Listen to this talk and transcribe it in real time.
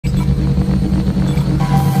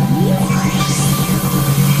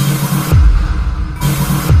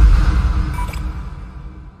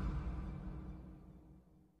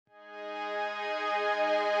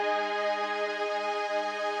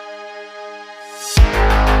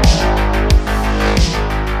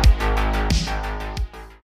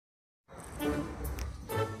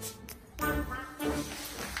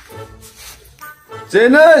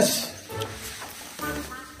Dennis!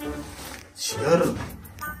 Tjör.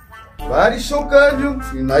 Waar is sokken, jong?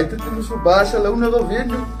 United is voor Barcelona wel weer,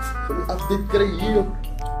 jong. Voor die update krijg je, jong.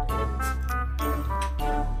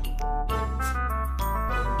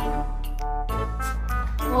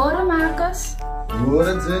 Horen, Marcus.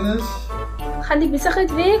 Horen, Dennis. Gaan die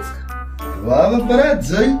besigheid weg? Waar we bereid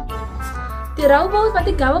zijn? Die rouwboot wat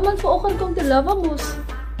die government vanoggend komt te loven moest.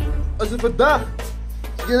 Als het vandaag.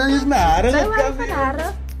 Je dan is mijn haren. Zij waren van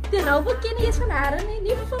haren. Die rouwboot ken je eens van haren, nee,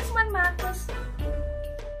 niet van man, Marcus.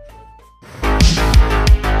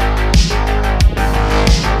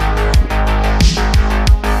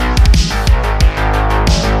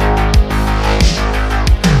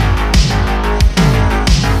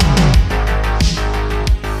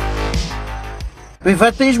 Bij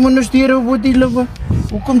wat is monasterie op die leven?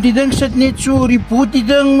 Hoe komt die ding zit net zo? Reboot die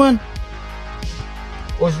ding, man.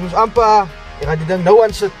 Ons moes amper, ik ga die ding nou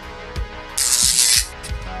aan sit.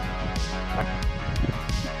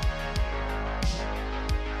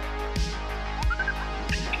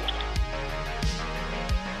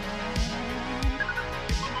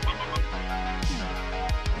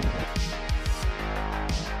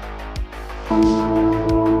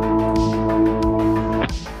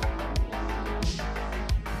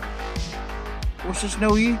 Ons is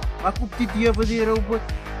nou hier, maak op die dier van die robot.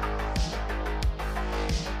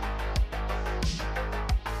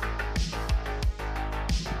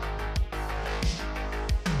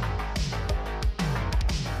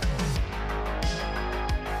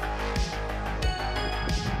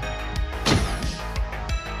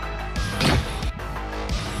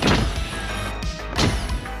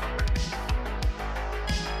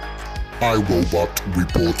 iRobot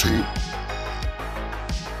reporting.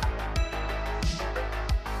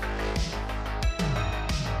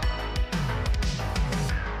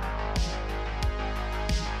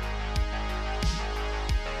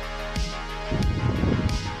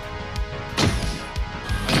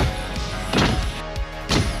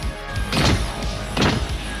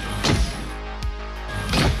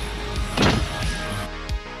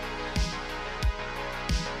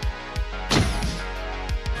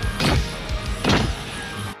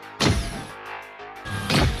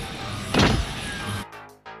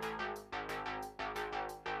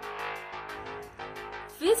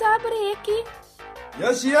 Wie is daar bij de hekkie?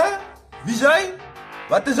 Ja, zie je? Wie zijn?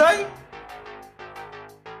 Wat is hij?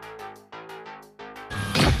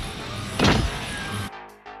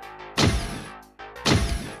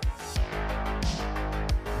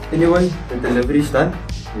 Anyway, the delivery is done.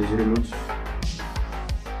 Here's your remote.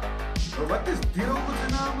 Maar wat is die robot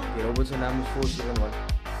zijn naam? Die robot zijn naam is 471.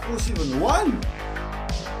 471?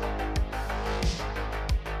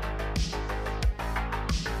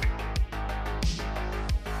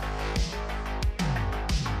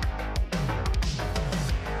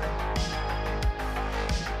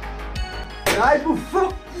 Hij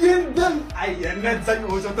befokt je dan. Hij net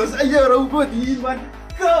zijn oors, want dat is een robot hier, man.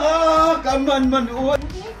 Come on, man. Oh.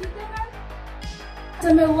 Kan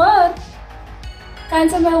ze mij woord? Kan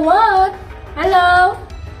ze mij woord? Hallo?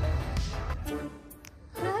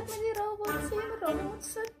 Laat me die robot zien, robot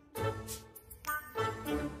zit.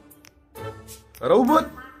 Robot?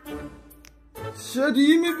 Zit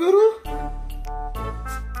hier mee, bro?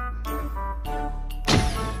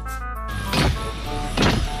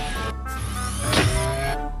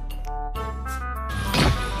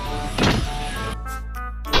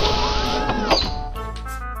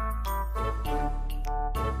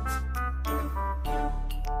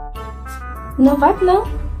 Nou, wat nou?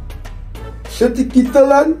 Zet die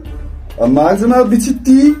kittel aan. En maak ze maar een beetje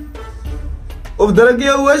thee. Of drink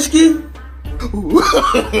je een whisky?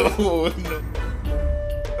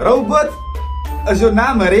 Robot, is jouw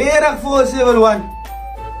naam Rerig 471?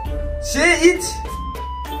 Zeg iets.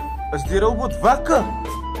 Is die robot wakker?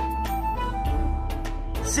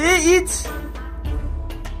 Zeg iets.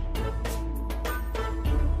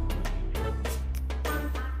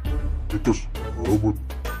 Dit is robot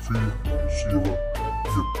 471.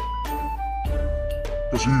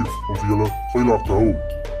 Het is hier om voor jullie veilig te houden.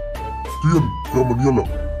 Tegen criminelen.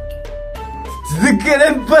 Ze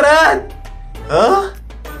kunnen paraat. Huh?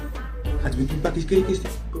 Gaat met die pakjes kijken?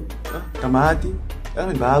 Kamati. Ja,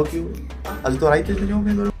 met bouwkje. Als het alright is met jou,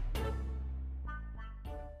 man.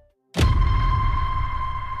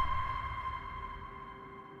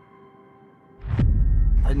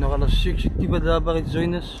 Hij nog al een sexy type daar bij het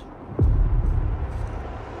zijn is.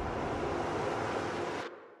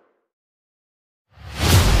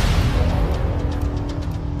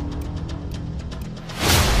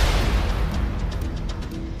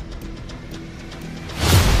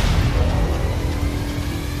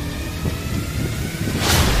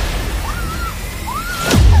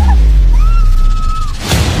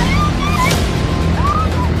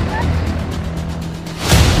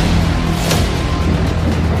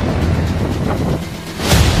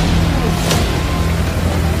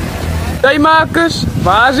 vrijmakers.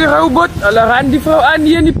 Waar is die robot? Hulle ran die vrou aan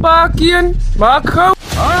hier in die parkie in. Maak gauw.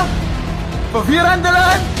 Huh? Van 4 aan de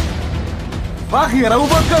lijn? Wacht hier,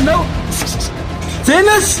 robot kan nou.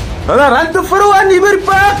 Dennis, hulle ran de vrouw aan hier bij die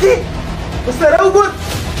parkie. Wat is de robot?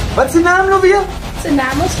 Wat is die naam nou weer? Zijn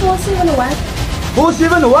naam is 471.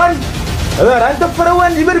 471. Hulle ran de vrouw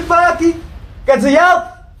aan hier bij die parkie. Kan ze helpen?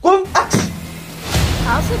 Kom, actie.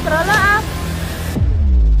 Haal ze trollen af.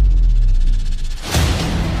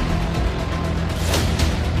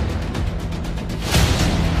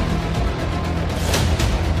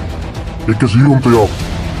 Ik is hier om te helpen.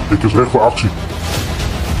 Ik is recht voor actie.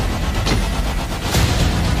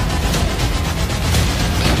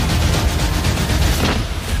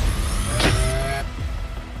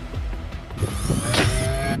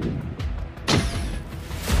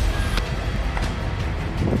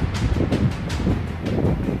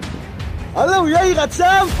 Hallo, jij gaat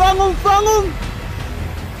samen, vang hem.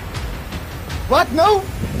 Wat nou?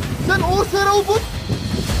 Zijn oosterrobot?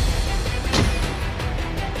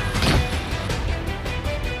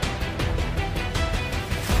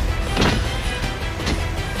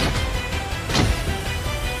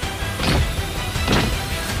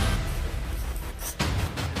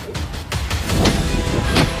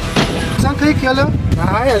 Dan kijk jullie.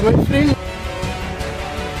 Ah, ja, is mijn vriend.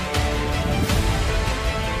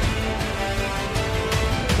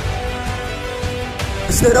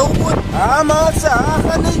 Is de robot? Ah, maar ze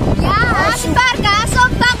gaan niet. Ja, Sparka,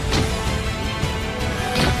 sontak.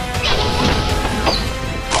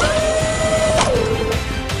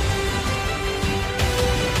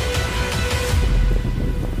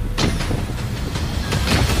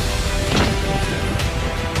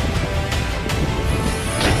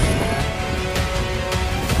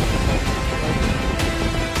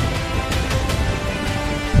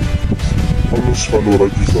 Alles gaan door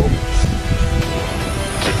uit die zaal.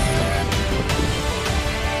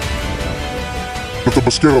 Te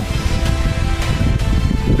beschermen.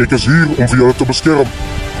 Ik is hier om voor jou te beschermen.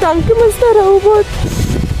 Dank u, Mr. Robot.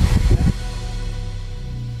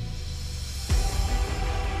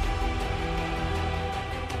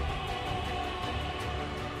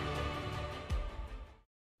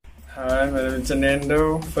 Hi, my name is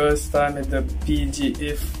Janendo. First time at the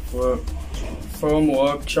PGF film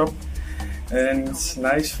workshop. And it's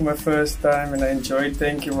nice for my first time and I enjoyed.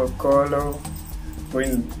 Thank you, Carlo, for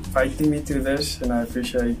inviting me to this and I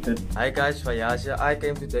appreciate it. Hi guys, Fayaz here. I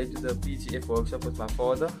came today to the PGF workshop with my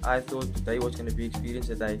father. I thought today was going to be an experience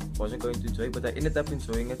that I wasn't going to enjoy, but I ended up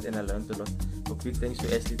enjoying it and I learned a lot. So big thanks to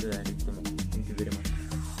Ashley that I recommend. Thank you very much.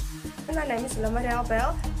 My name is Lamarelle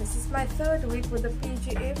Bell. This is my 3rd week with the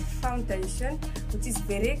PGF Foundation, which is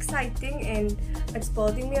very exciting and it's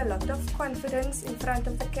building me a lot of confidence in front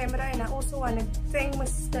of the camera. And I also want to thank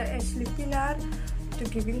Mr. Ashley Pinar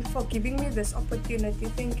for giving me this opportunity.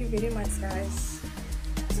 Thank you very much, guys.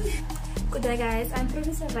 Good day, guys. I'm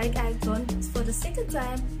Professor Raik Aiton. It's for the 2nd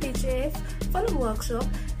time PGF Film Workshop.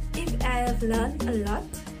 I have learned a lot.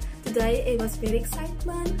 Today it was very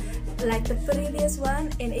excitement like the previous one,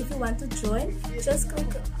 and if you want to join, just click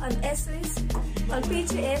on Ashley's on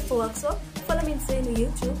PGF Workshop, follow me on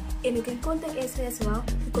YouTube, and you can contact Ashley as well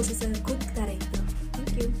because he's a good director.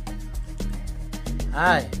 Thank you.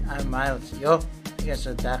 Hi, I'm Miles. Yo,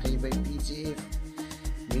 eerste dag hier bij PGF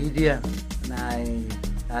Media. Nee,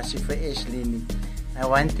 als je voor Ashley niet. En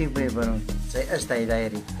one thing bij waarom, zij is die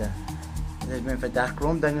director. Dus ik ben vandaag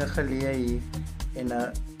klomp dingen geleerd hier.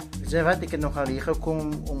 En zeg wat, ik heb nogal hier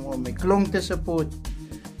gekomen om mijn klomp te support.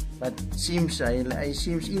 But seems, I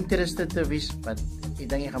seems interested to be, but ik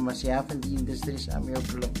denk ik ga maar zelf in die industrie samen op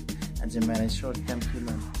klomp. En ze maar een short term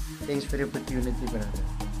film. Thanks for the opportunity, brother.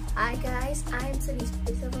 Hi guys, I'm Cerise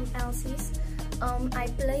from Elsie's.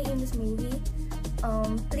 I play in this movie.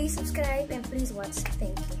 Please subscribe and please watch.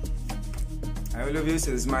 Thank you. Hi all of you,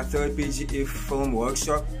 so this is my 3rd PGF film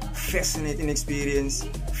workshop. Fascinating experience,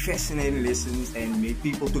 fascinating lessons and meet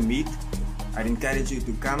people to meet. I'd encourage you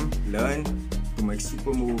to come, learn, to make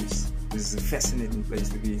super moves. This is a fascinating place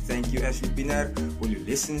to be. Thank you Ashley Pinar for your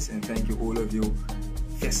lessons and thank you all of you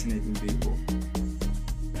fascinating people.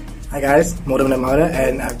 Hi guys, Modem Namara,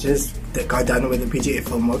 and I've just got done with the PGF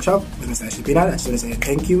film workshop with Mr. Ashley Pinar. I just want to say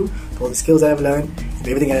thank you for all the skills I've learned and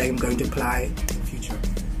everything that I'm going to apply in the future.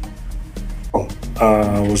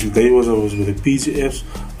 I was with the PGF's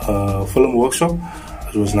film workshop.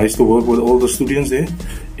 It was nice to work with all the students there,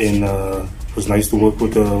 and it was nice to work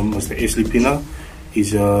with Mr. Ashley Pinar.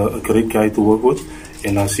 He's a great guy to work with,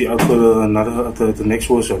 and I'll see out for the next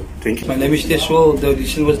workshop. Thank you. My name is Teswell. The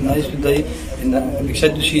audition was nice today, and I'm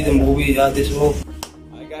excited to see the movie. Yeah, Teswell.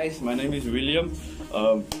 Hi guys, my name is William.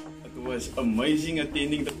 It was amazing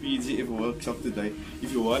attending the PGF workshop today.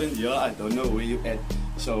 If you weren't here, I don't know where you're at.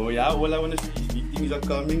 So yeah, all I want to say is big things are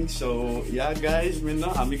coming. So yeah, guys, man,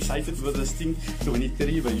 I'm excited for this thing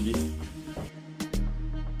 23, baby.